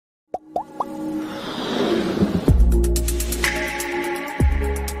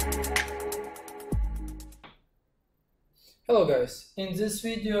Hello guys, in this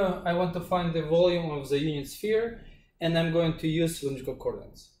video I want to find the volume of the unit sphere and I'm going to use cylindrical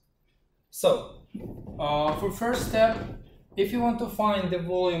coordinates. So, for first step, if you want to find the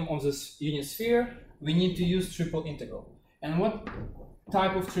volume of this unit sphere, we need to use triple integral. And what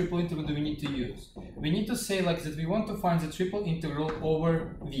type of triple integral do we need to use? We need to say like that we want to find the triple integral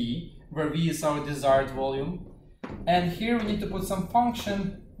over V, where V is our desired volume. And here we need to put some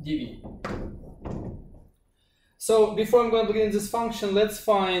function dV. So before I'm going to begin this function, let's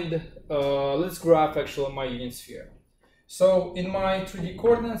graph actually my unit sphere. So in my 3D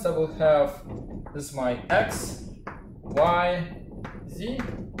coordinates, I will have this my x, y, z,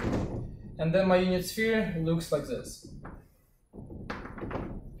 and then my unit sphere looks like this.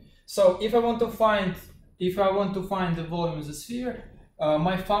 So if I want to find the volume of the sphere,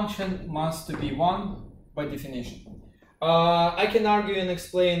 my function must be 1 by definition. I can argue and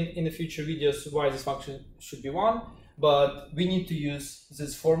explain in the future videos why this function should be 1, but we need to use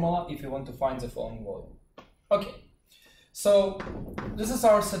this formula if we want to find the following volume. Okay, so this is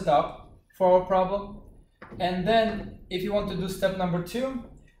our setup for our problem. And then if you want to do step number 2,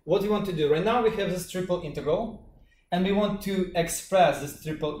 what you want to do? Right now we have this triple integral, and we want to express this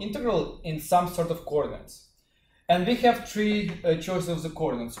triple integral in some sort of coordinates. And we have three choices of the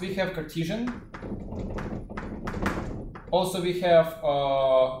coordinates. We have Cartesian. Also, we have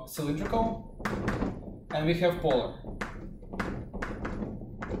cylindrical, and we have polar.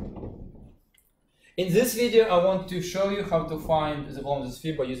 In this video, I want to show you how to find the volume of the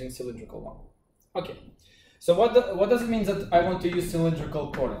sphere by using cylindrical one. Okay, so what does it mean that I want to use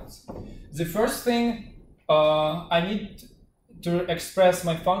cylindrical coordinates? The first thing, I need to express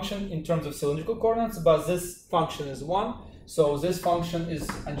my function in terms of cylindrical coordinates, but this function is 1, so this function is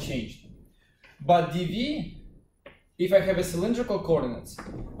unchanged. But dV, if I have a cylindrical coordinates,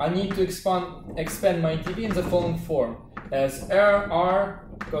 I need to expand my dV in the following form as r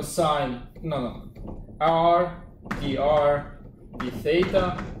cosine, r dr d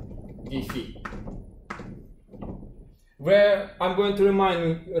theta d phi, where I'm going to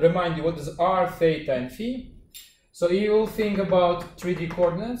remind you what is r, theta, and phi. So you will think about 3D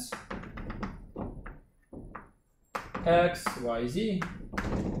coordinates, x, y, z.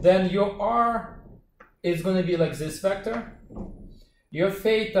 Then your r is going to be like this vector. Your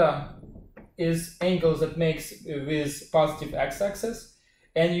theta is angles that makes with positive x-axis,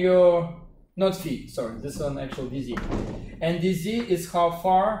 and your, not phi, sorry, this one actually dz. And dz is how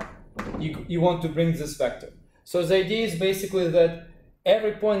far you want to bring this vector. So the idea is basically that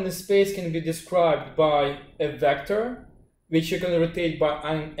every point in the space can be described by a vector, which you can rotate by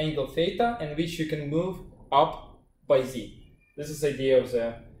angle theta, and which you can move up by z. This is the idea of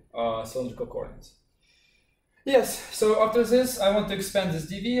the cylindrical coordinates. Yes, so after this, I want to expand this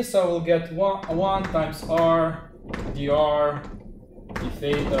dV, so I will get 1 times r, dr, d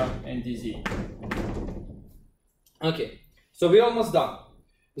theta, and dz. Okay, so we're almost done.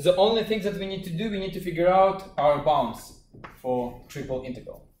 The only thing that we need to do, we need to figure out our bounds for triple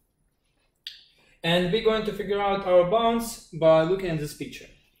integral. And we're going to figure out our bounds by looking at this picture.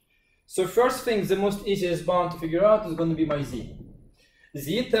 So first thing, the most easiest bound to figure out is going to be my z.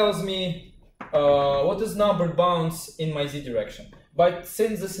 Z tells me what is numbered bounds in my z direction. But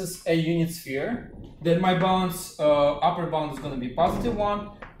since this is a unit sphere, then my bounds, upper bound is going to be positive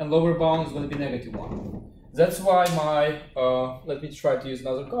 1, and lower bound is going to be negative 1. That's why my, let me try to use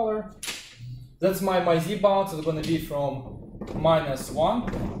another color. That's my z bounds is going to be from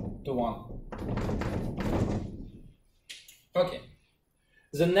 -1 to 1. Okay.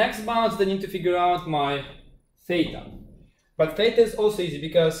 The next bounds, they need to figure out my theta. But theta is also easy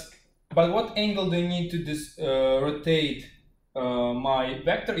because by what angle do you need to rotate my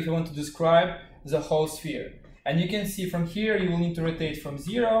vector if you want to describe the whole sphere? And you can see from here you will need to rotate from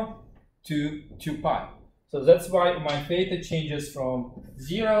 0 to 2 pi. So that's why my theta changes from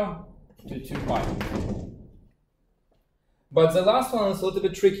 0 to 2 pi. But the last one is a little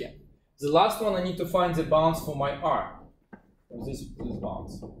bit tricky. The last one, I need to find the bounds for my r. This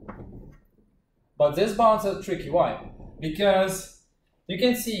bounds. But these bounds are tricky. Why? Because you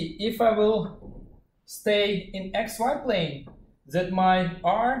can see if I will stay in xy plane, that my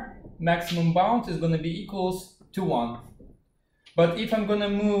r maximum bound is going to be equals to 1. But if I'm going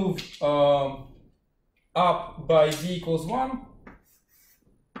to move up by z equals 1,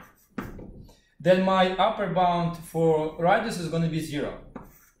 then my upper bound for radius is going to be 0.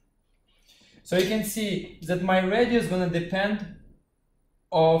 So you can see that my radius is going to depend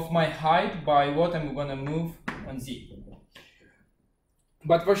of my height by what I'm going to move on z.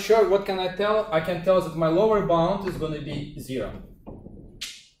 But for sure, what can I tell? I can tell that my lower bound is going to be 0.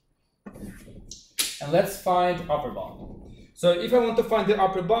 And let's find upper bound. So if I want to find the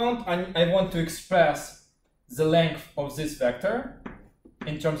upper bound, I want to express the length of this vector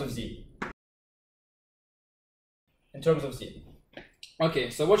in terms of z. In terms of z.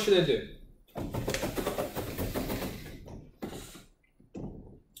 Okay, so what should I do?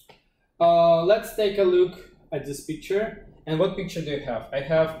 Let's take a look at this picture. And what picture do you have? I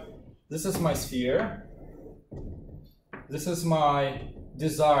have, this is my sphere. This is my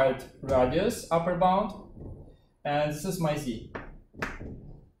desired radius, upper bound. And this is my z.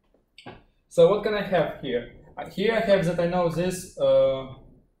 So what can I have here? Here I have that I know this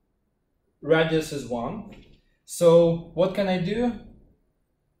radius is 1. So what can I do?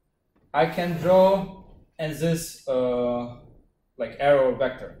 I can draw and this like arrow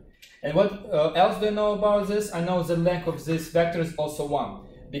vector. And what else do I know about this? I know the length of this vector is also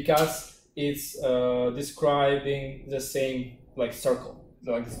 1 because it's describing the same like circle.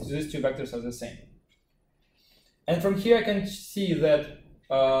 Like these two vectors are the same. And from here I can see that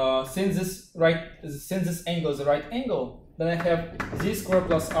since this angle is a right angle, then I have z squared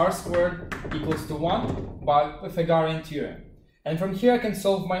plus r squared equals to 1 by Pythagorean theorem. And from here I can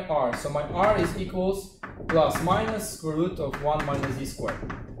solve my r. So my r is equals plus minus square root of 1 minus z squared.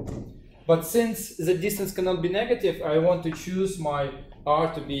 But since the distance cannot be negative, I want to choose my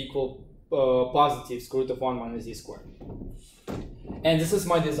r to be equal positive square root of 1 minus z squared. And this is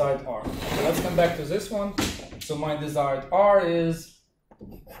my desired r. So let's come back to this one. So my desired r is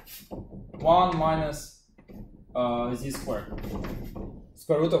 1 minus z squared.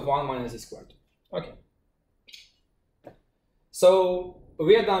 Square root of 1 minus z squared. Okay. So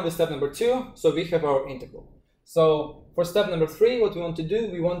we are done with step number 2. So we have our integral. So for step number 3, what we want to do,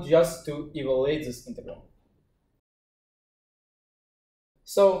 we want just to evaluate this integral.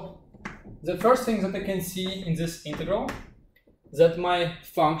 So the first thing that I can see in this integral, that my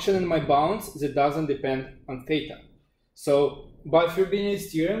function and my bounds, that doesn't depend on theta. So by Frobenius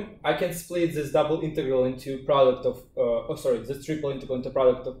theorem, I can split this double integral into product of, this triple integral into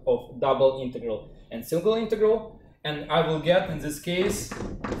product of double integral and single integral. And I will get, in this case,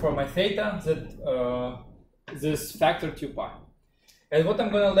 for my theta, that this factor 2 pi. And what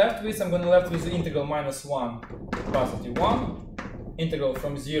I'm going to left with, I'm going to left with the integral minus 1 positive 1, integral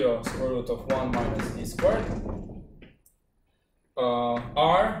from 0 square root of 1 minus d squared,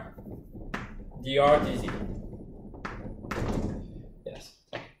 r dr dz. Yes.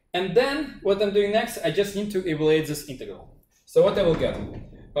 And then what I'm doing next, I just need to evaluate this integral. So what I will get?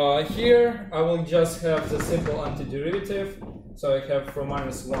 Here I will just have the simple antiderivative. So I have from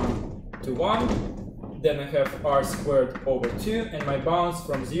minus 1 to 1. Then I have r squared over 2, and my bounds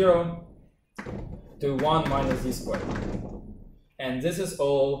from 0 to 1 minus d squared. And this is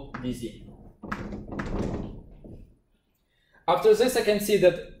all dz. After this, I can see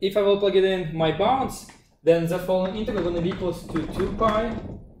that if I will plug it in my bounds, then the following integral is going to be equals to 2 pi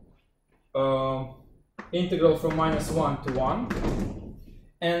integral from minus 1 to 1.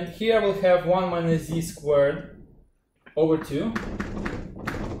 And here I will have 1 minus z squared over 2.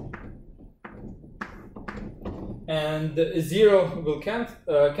 And 0 will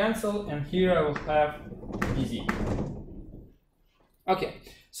cancel, and here I will have dz. Okay,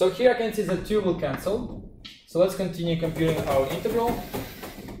 so here I can see that 2 will cancel. So let's continue computing our integral.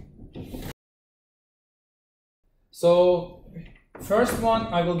 So first one,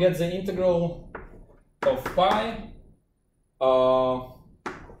 I will get the integral of pi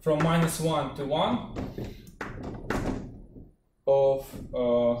from minus 1 to 1 of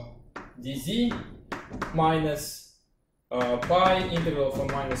dz minus pi integral from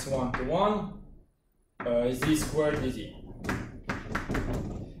minus 1 to 1 z squared dz.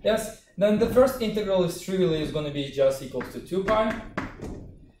 Yes, then the first integral is trivially going to be just equals to 2 pi.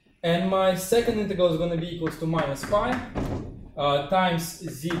 And my second integral is going to be equals to minus pi times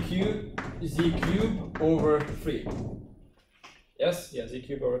z cubed over 3. Yes, yeah, z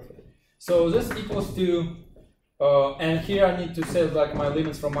cubed over 3. So this equals to, and here I need to set like my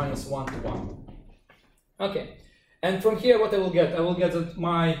limits from minus 1 to 1. Okay, and from here what I will get? I will get that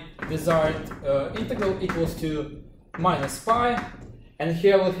my desired integral equals to minus pi, and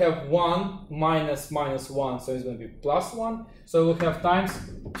here we'll have 1 minus minus 1, so it's going to be plus 1, so we'll have times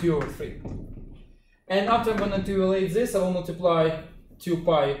 2 over 3. And after I'm going to evaluate this, I will multiply 2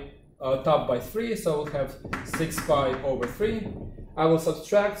 pi top by 3, so we'll have 6 pi over 3. I will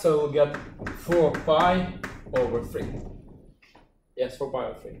subtract, so we'll get 4 pi over 3. Yes, 4 pi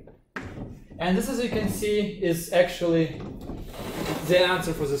over 3. And this, as you can see, is actually the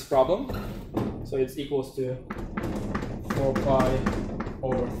answer for this problem. So it's equals to 4 pi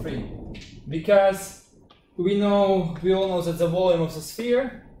over 3. Because we all know that the volume of the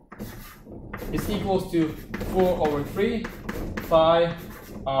sphere is equals to 4 over 3 phi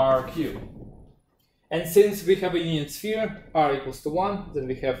r cubed. And since we have a unit sphere, r equals to 1, then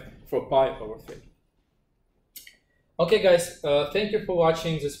we have 4 pi over 3. Okay guys, thank you for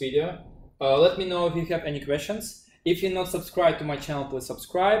watching this video. Let me know if you have any questions. If you're not subscribed to my channel, please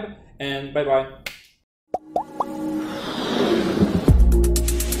subscribe, and bye bye.